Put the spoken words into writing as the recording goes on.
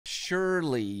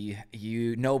surely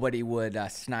nobody would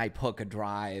snipe hook a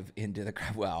drive into the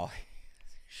crowd. Well,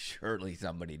 surely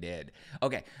somebody did.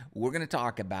 Okay, we're going to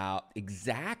talk about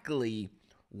exactly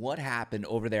what happened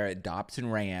over there at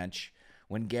Dobson Ranch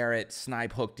when Garrett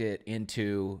snipe hooked it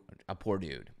into a poor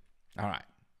dude. All right.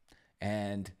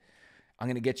 And I'm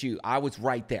going to get you, I was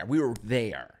right there. We were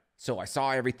there. So I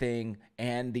saw everything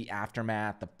and the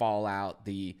aftermath, the fallout,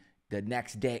 the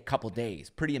next day, couple days.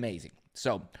 Pretty amazing.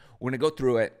 So we're going to go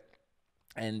through it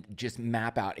and just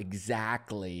map out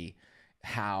exactly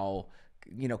how,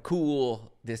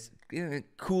 cool it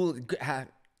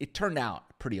turned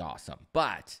out pretty awesome,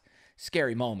 but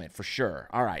scary moment for sure.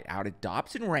 All right. Out at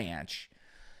Dobson Ranch,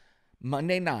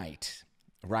 Monday night,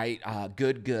 right?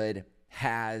 Good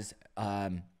has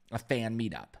a fan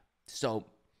meetup. So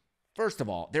first of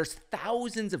all, there's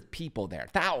thousands of people there,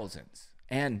 thousands.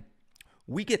 And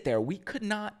we get there, we could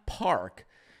not park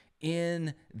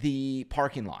in the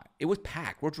parking lot. It was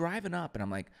packed. We're driving up and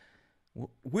I'm like,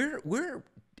 we're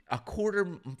a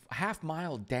half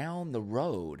mile down the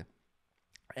road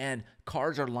and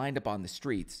cars are lined up on the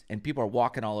streets and people are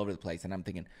walking all over the place. And I'm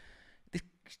thinking,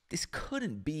 this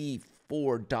couldn't be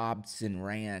for Dobson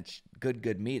Ranch good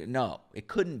meetup. No, it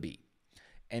couldn't be.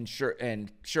 And sure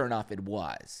enough, it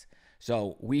was.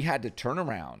 So we had to turn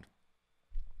around.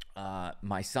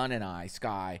 My son and I,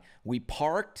 Sky, we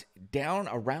parked down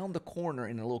around the corner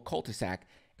in a little cul-de-sac,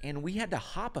 and we had to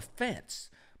hop a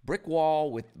fence, brick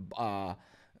wall with wrought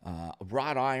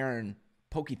iron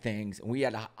pokey things, and we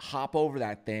had to hop over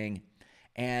that thing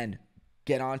and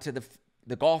get onto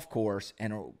the golf course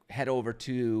and head over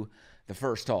to the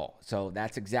first hole. So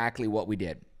that's exactly what we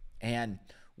did. And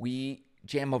we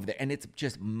jam over there, and it's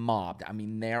just mobbed. I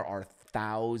mean, there are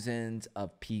thousands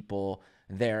of people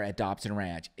there at Dobson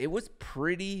Ranch. It was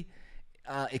pretty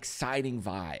exciting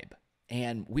vibe.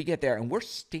 And we get there, and we're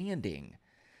standing.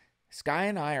 Sky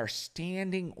and I are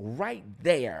standing right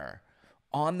there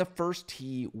on the first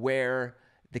tee where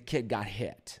the kid got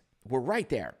hit. We're right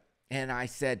there. And I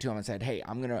said to him, hey,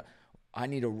 I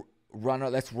need to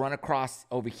let's run across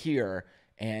over here.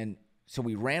 And so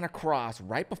we ran across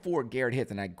right before Garrett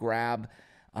hits, and I grab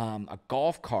a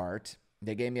golf cart.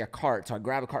 They gave me a cart, so I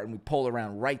grab a cart and we pull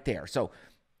around right there. So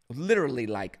literally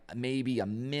like maybe a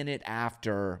minute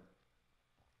after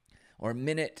or a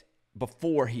minute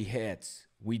before he hits,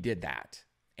 we did that.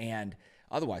 And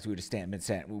otherwise we would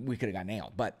have we could have got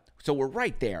nailed. But so we're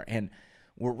right there, and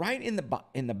we're right in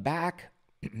the back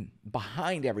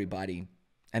behind everybody,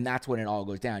 and that's when it all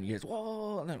goes down. You just,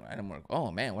 whoa, and I'm like,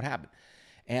 oh man, what happened?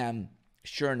 And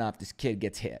sure enough, this kid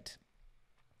gets hit.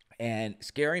 And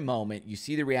scary moment. You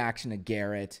see the reaction of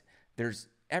Garrett.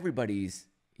 Everybody's,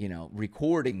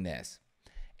 recording this.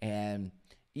 And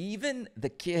even the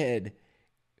kid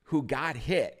who got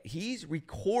hit, he's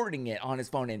recording it on his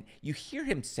phone. And you hear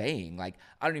him saying, like,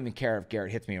 I don't even care if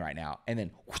Garrett hits me right now. And then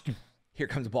whoosh, here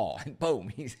comes the ball. And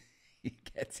boom, he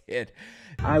gets hit.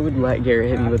 I would let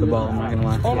Garrett hit me with the ball. I'm not going to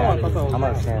lie. Hold on. I'm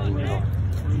not saying.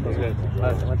 That's good.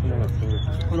 What's the name of the team?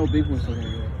 I know big one's looking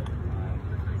good.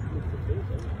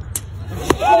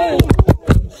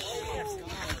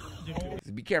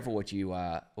 Be careful what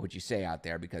you say out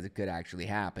there, because it could actually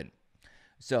happen.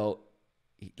 So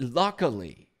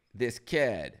luckily, this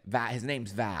kid, his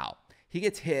name's Val, he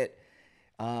gets hit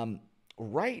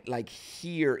right like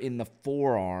here in the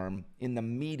forearm, in the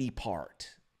meaty part,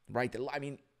 right? I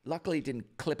mean, luckily it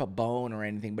didn't clip a bone or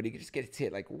anything, but he just gets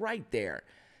hit like right there.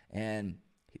 And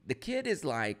the kid is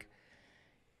like,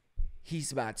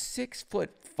 he's about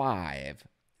 6'5".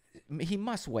 He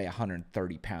must weigh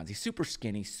 130 pounds. He's super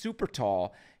skinny, super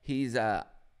tall. He's a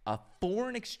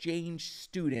foreign exchange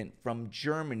student from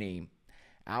Germany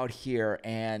out here.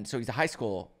 And so he's a high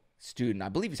school student. I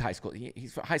believe he's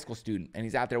he's a high school student, and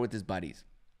he's out there with his buddies.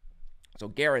 So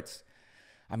Garrett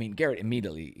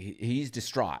immediately, he's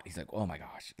distraught. He's like, oh my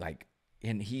gosh.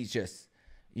 And he's just,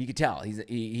 you could tell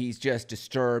he's just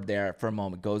disturbed there for a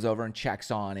moment, goes over and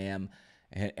checks on him,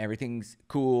 and everything's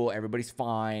cool. Everybody's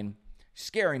fine.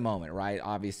 Scary moment, right?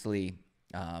 Obviously,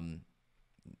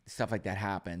 stuff like that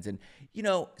happens. And,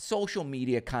 social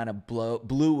media kind of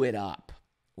blew it up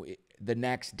the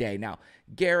next day. Now,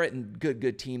 Garrett and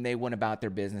good team, they went about their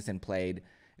business and played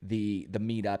the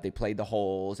meetup. They played the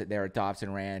holes there at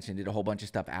Dobson Ranch and did a whole bunch of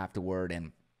stuff afterward.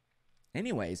 And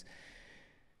anyways,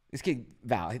 this kid,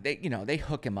 Val, they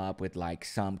hook him up with like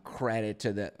a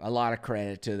lot of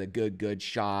credit to the good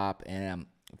shop. And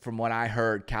from what I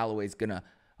heard, Callaway's going to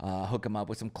hook him up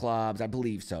with some clubs. I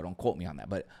believe so. Don't quote me on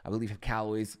that. But I believe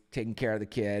Callaway's taking care of the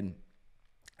kid.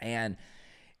 And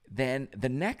then the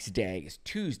next day is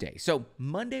Tuesday. So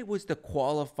Monday was the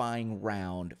qualifying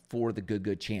round for the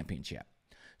Good Championship.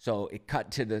 So it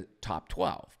cut to the top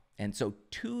 12. And so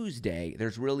Tuesday,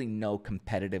 there's really no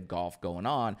competitive golf going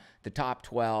on. The top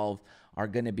 12 are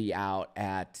going to be out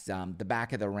at the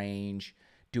back of the range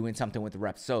doing something with the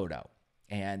Rapsodo.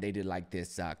 And they did like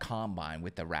this combine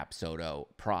with the Rapsodo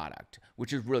product,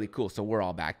 which is really cool. So we're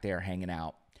all back there hanging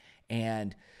out.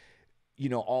 And, you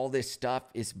know, all this stuff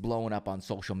is blowing up on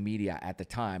social media at the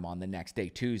time on the next day,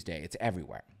 Tuesday. It's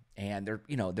everywhere. And they're,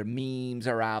 you know, their memes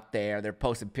are out there. They're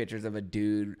posting pictures of a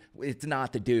dude. It's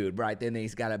not the dude, right? Then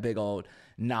he's got a big old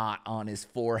knot on his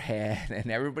forehead. And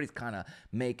everybody's kind of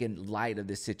making light of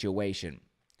this situation.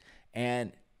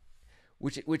 And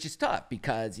which is tough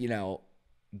because, you know,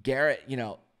 Garrett, you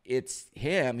know, it's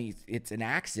him. It's an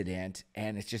accident,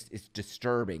 and it's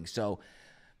disturbing. So,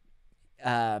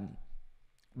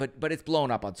 but it's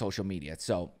blown up on social media.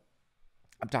 So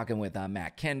I'm talking with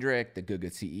Matt Kendrick, the Good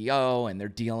CEO, and they're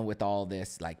dealing with all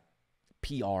this like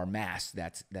PR mess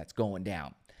that's going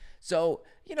down. So,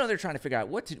 you know, they're trying to figure out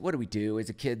what do we do? Is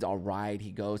the kid all right?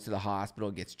 He goes to the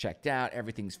hospital, gets checked out,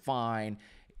 everything's fine,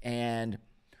 and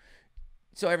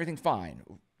so everything's fine,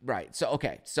 right? So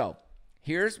okay, so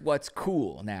here's what's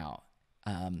cool now.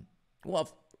 Well,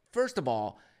 first of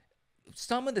all,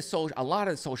 a lot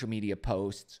of the social media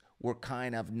posts were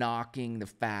kind of knocking the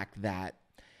fact that,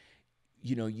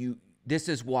 you know, this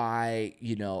is why,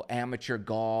 you know, amateur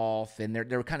golf, and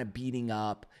they're kind of beating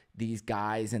up these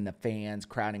guys and the fans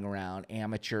crowding around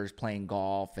amateurs playing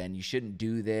golf, and you shouldn't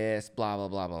do this, blah, blah,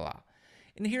 blah, blah, blah.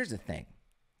 And here's the thing.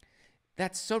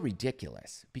 That's so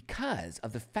ridiculous because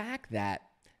of the fact that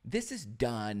this is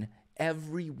done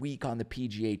every week on the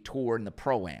PGA Tour and the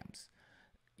Pro-Ams.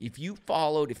 If you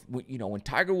followed, you know, when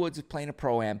Tiger Woods is playing a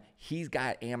Pro-Am, he's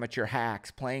got amateur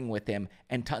hacks playing with him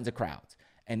and tons of crowds.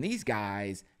 And these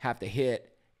guys have to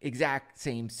hit exact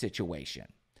same situation.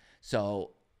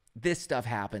 So this stuff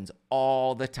happens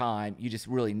all the time. You just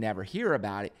really never hear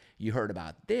about it. You heard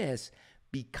about this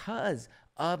because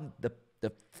of the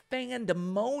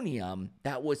pandemonium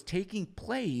that was taking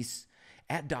place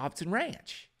at Dobson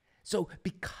Ranch. So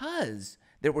because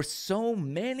there were so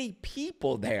many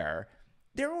people there,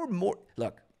 there were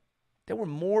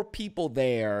more people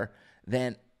there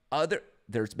than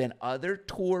there's been other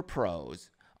tour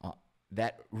pros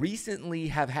that recently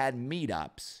have had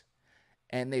meetups,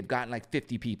 and they've gotten like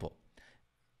 50 people.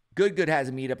 Good has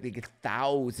a meetup, they get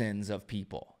thousands of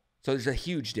people. So there's a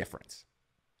huge difference.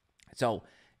 So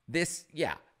this,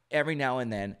 yeah, every now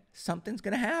and then something's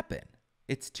going to happen.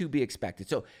 It's to be expected.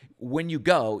 So when you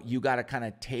go, you got to kind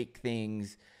of take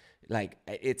things like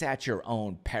it's at your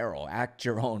own peril, at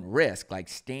your own risk, like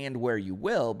stand where you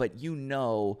will, but you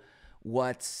know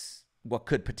what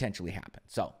could potentially happen.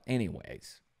 So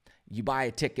anyways, you buy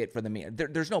a ticket for the meet.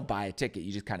 There's no buy a ticket.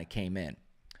 You just kind of came in.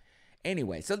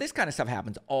 Anyway, so this kind of stuff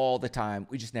happens all the time.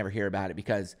 We just never hear about it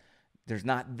because there's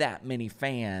not that many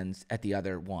fans at the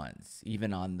other ones,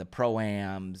 even on the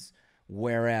Pro-Ams,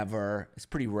 wherever. It's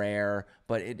pretty rare,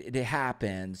 but it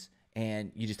happens,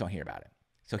 and you just don't hear about it.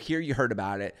 So here you heard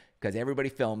about it because everybody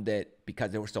filmed it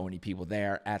because there were so many people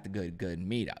there at the Good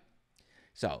meetup.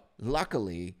 So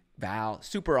luckily, Val,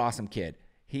 super awesome kid,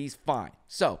 he's fine.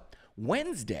 So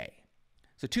Wednesday,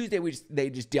 so Tuesday, they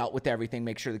just dealt with everything,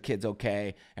 make sure the kid's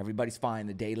okay, everybody's fine.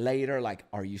 The day later, like,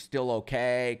 are you still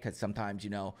okay? Because sometimes, you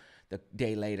know, the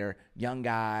day later, young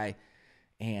guy,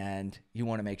 and you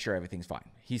want to make sure everything's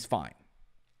fine. He's fine.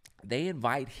 They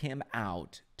invite him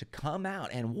out to come out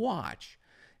and watch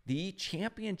the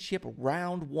championship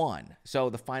round 1.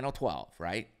 So the final 12,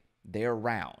 right? Their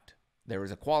round. There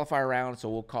was a qualifier round, so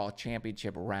we'll call it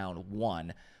championship round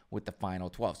 1 with the final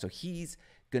 12. So he's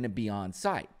going to be on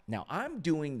site. Now, I'm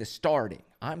doing the starting.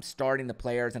 I'm starting the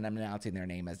players, and I'm announcing their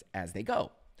name as they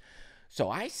go. So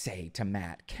I say to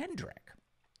Matt Kendrick,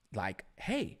 like,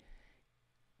 hey,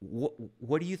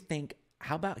 what do you think?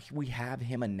 How about we have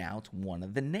him announce one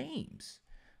of the names?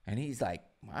 And he's like,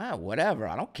 wow, whatever,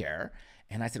 I don't care.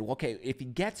 And I said, well, okay, if he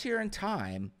gets here in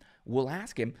time, we'll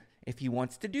ask him if he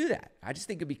wants to do that. I just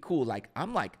think it'd be cool. Like,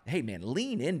 I'm like, hey, man,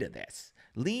 lean into this.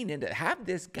 Have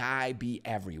this guy be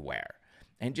everywhere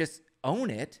and just own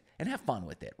it and have fun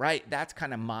with it, right? That's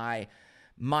kind of my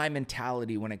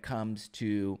mentality when it comes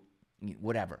to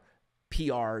whatever.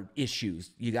 PR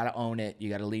issues. You got to own it. You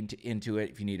got to lean into it.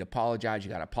 If you need to apologize, you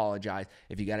got to apologize.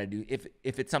 If you got to do, if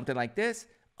it's something like this,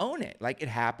 own it. Like, it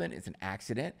happened. It's an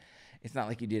accident. It's not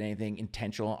like you did anything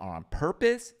intentional or on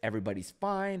purpose. Everybody's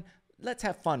fine. Let's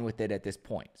have fun with it at this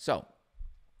point. So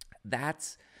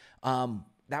that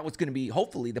was going to be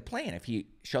hopefully the plan if he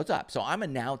shows up. So I'm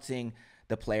announcing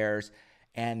the players,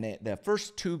 and the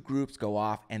first 2 groups go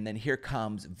off, and then here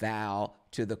comes Val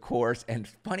to the course. And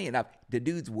funny enough, the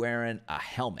dude's wearing a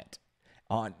helmet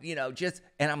on,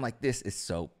 and I'm like, this is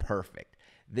so perfect.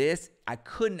 I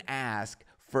couldn't ask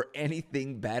for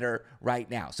anything better right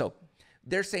now. So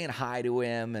they're saying hi to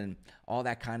him and all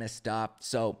that kind of stuff.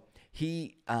 So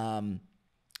he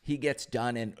gets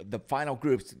done, and the final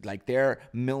group's like they're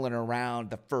milling around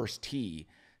the first tee.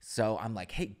 So I'm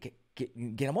like, hey, get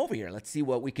him over here. Let's see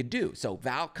what we could do. So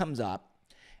Val comes up,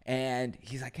 and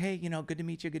he's like, hey, good to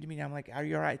meet you. Good to meet you. I'm like, are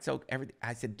you all right? So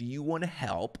I said, do you want to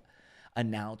help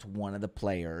announce one of the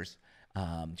players?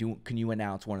 Can you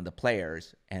announce one of the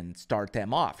players and start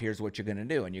them off? Here's what you're going to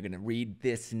do. And you're going to read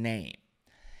this name.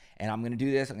 And I'm going to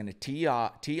do this. I'm going to tee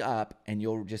up, and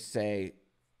you'll just say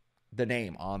the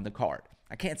name on the card.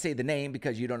 I can't say the name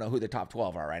because you don't know who the top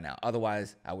 12 are right now.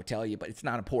 Otherwise, I would tell you, but it's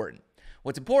not important.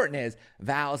 What's important is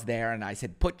Val's there, and I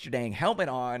said, put your dang helmet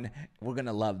on. We're going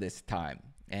to love this time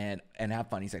and have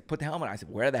fun. He's like, put the helmet on. I said,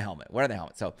 wear the helmet.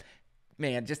 So,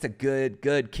 man, just a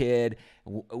good kid,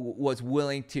 was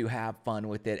willing to have fun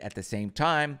with it at the same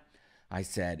time. I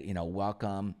said,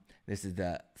 welcome. This is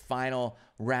the final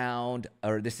round,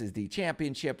 or this is the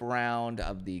championship round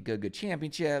of the Good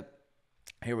Championship.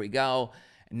 Here we go.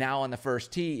 Now on the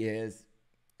first tee is,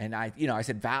 and I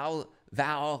said, Val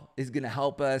is going to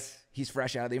help us. He's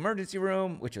fresh out of the emergency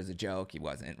room, which was a joke. He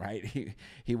wasn't, right?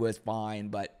 He was fine,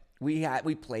 but we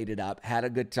played it up, had a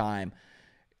good time.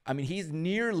 I mean, he's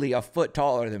nearly a foot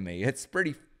taller than me. It's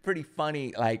pretty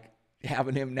funny, like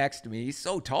having him next to me. He's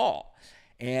so tall.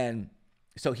 And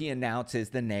so he announces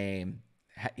the name,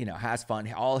 has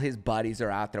fun. All his buddies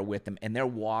are out there with him, and they're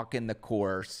walking the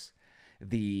course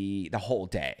the whole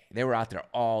day. They were out there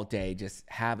all day just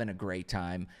having a great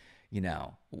time.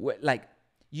 Like,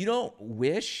 you don't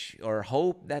wish or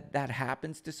hope that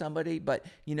happens to somebody, but,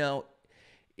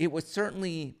 it was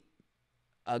certainly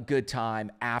a good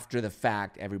time after the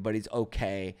fact. Everybody's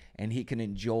okay, and he can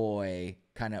enjoy,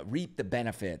 kind of reap the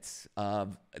benefits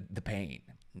of the pain,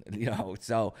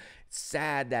 so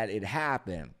sad that it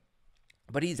happened,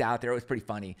 but he's out there. It was pretty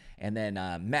funny. And then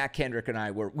Matt Kendrick and I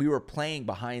were playing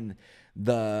behind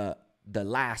the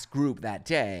last group that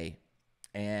day,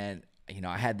 and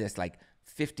I had this like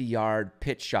 50-yard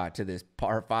pitch shot to this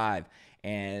par 5,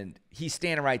 and he's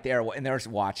standing right there, and they're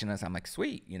watching us. I'm like,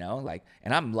 sweet, and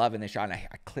I'm loving the shot, and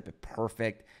I clip it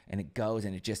perfect, and it goes,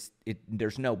 and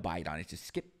there's no bite on it. It just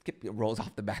skip, it rolls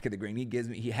off the back of the green.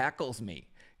 He heckles me.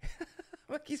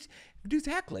 Look, dude's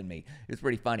heckling me. It's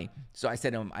pretty funny. So I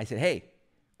said to him, hey,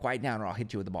 quiet down or I'll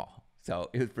hit you with the ball. So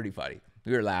it was pretty funny.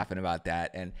 We were laughing about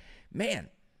that. And man,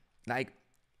 like,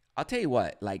 I'll tell you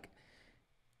what, like,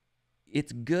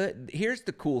 it's good. Here's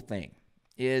the cool thing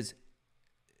is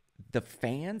the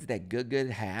fans that Good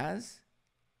has,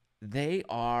 they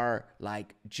are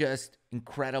like just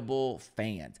incredible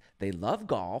fans. They love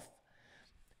golf.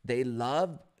 They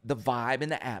love the vibe and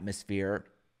the atmosphere.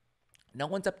 No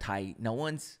one's uptight. No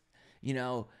one's,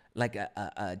 like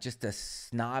just a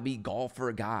snobby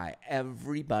golfer guy.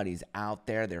 Everybody's out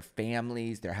there. Their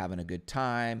families. They're having a good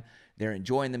time. They're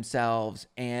enjoying themselves.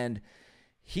 And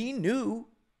he knew,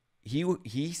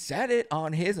 he said it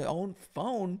on his own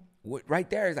phone right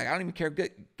there. He's like, I don't even care.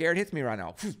 Garrett hits me right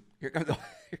now. Here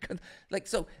comes. Like,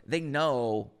 so they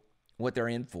know what they're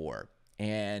in for.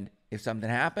 And if something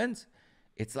happens,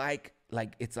 it's like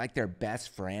their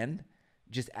best friend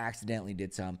just accidentally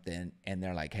did something, and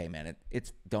they're like, hey man,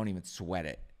 it's don't even sweat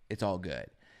it. It's all good.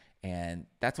 And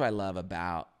that's what I love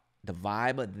about the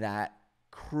vibe of that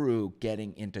crew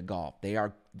getting into golf. They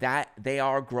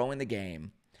are growing the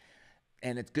game,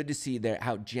 and it's good to see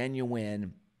how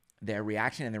genuine their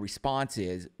reaction and their response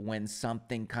is when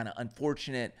something kind of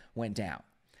unfortunate went down,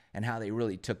 and how they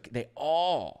really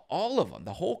all of them,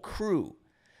 the whole crew,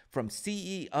 from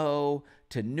CEO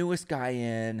to newest guy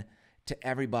in, to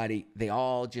everybody, they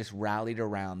all just rallied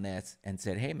around this and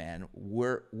said, hey man,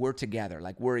 we're together.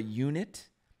 Like, we're a unit.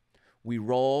 We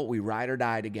roll, we ride or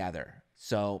die together.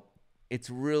 So it's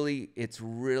really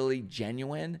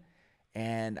genuine.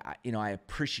 And I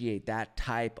appreciate that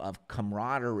type of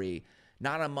camaraderie,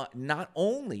 not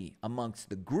only amongst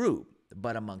the group,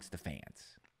 but amongst the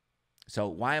fans. So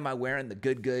why am I wearing the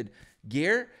good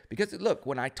gear? Because look,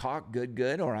 when I talk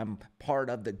good, or I'm part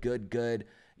of the good,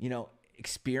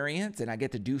 experience, and I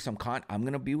get to do some I'm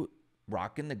going to be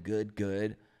rocking the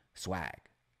good swag.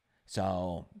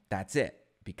 So that's it,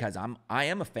 because I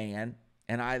am a fan,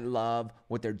 and I love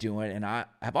what they're doing. And I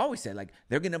have always said, like,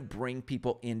 they're going to bring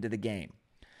people into the game.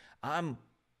 I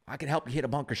can help you hit a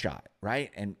bunker shot,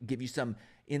 right? And give you some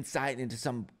insight into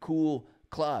some cool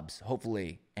clubs,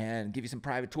 hopefully, and give you some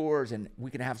private tours, and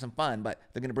we can have some fun. But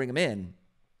they're going to bring them in,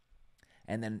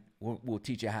 and then we'll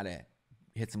teach you how to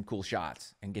hit some cool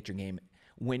shots and get your game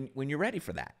when you're ready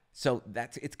for that. So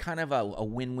it's kind of a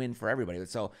win-win for everybody.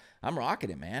 So I'm rocking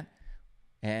it, man.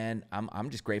 And I'm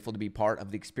just grateful to be part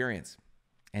of the experience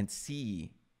and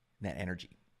see that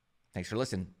energy. Thanks for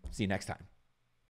listening. See you next time.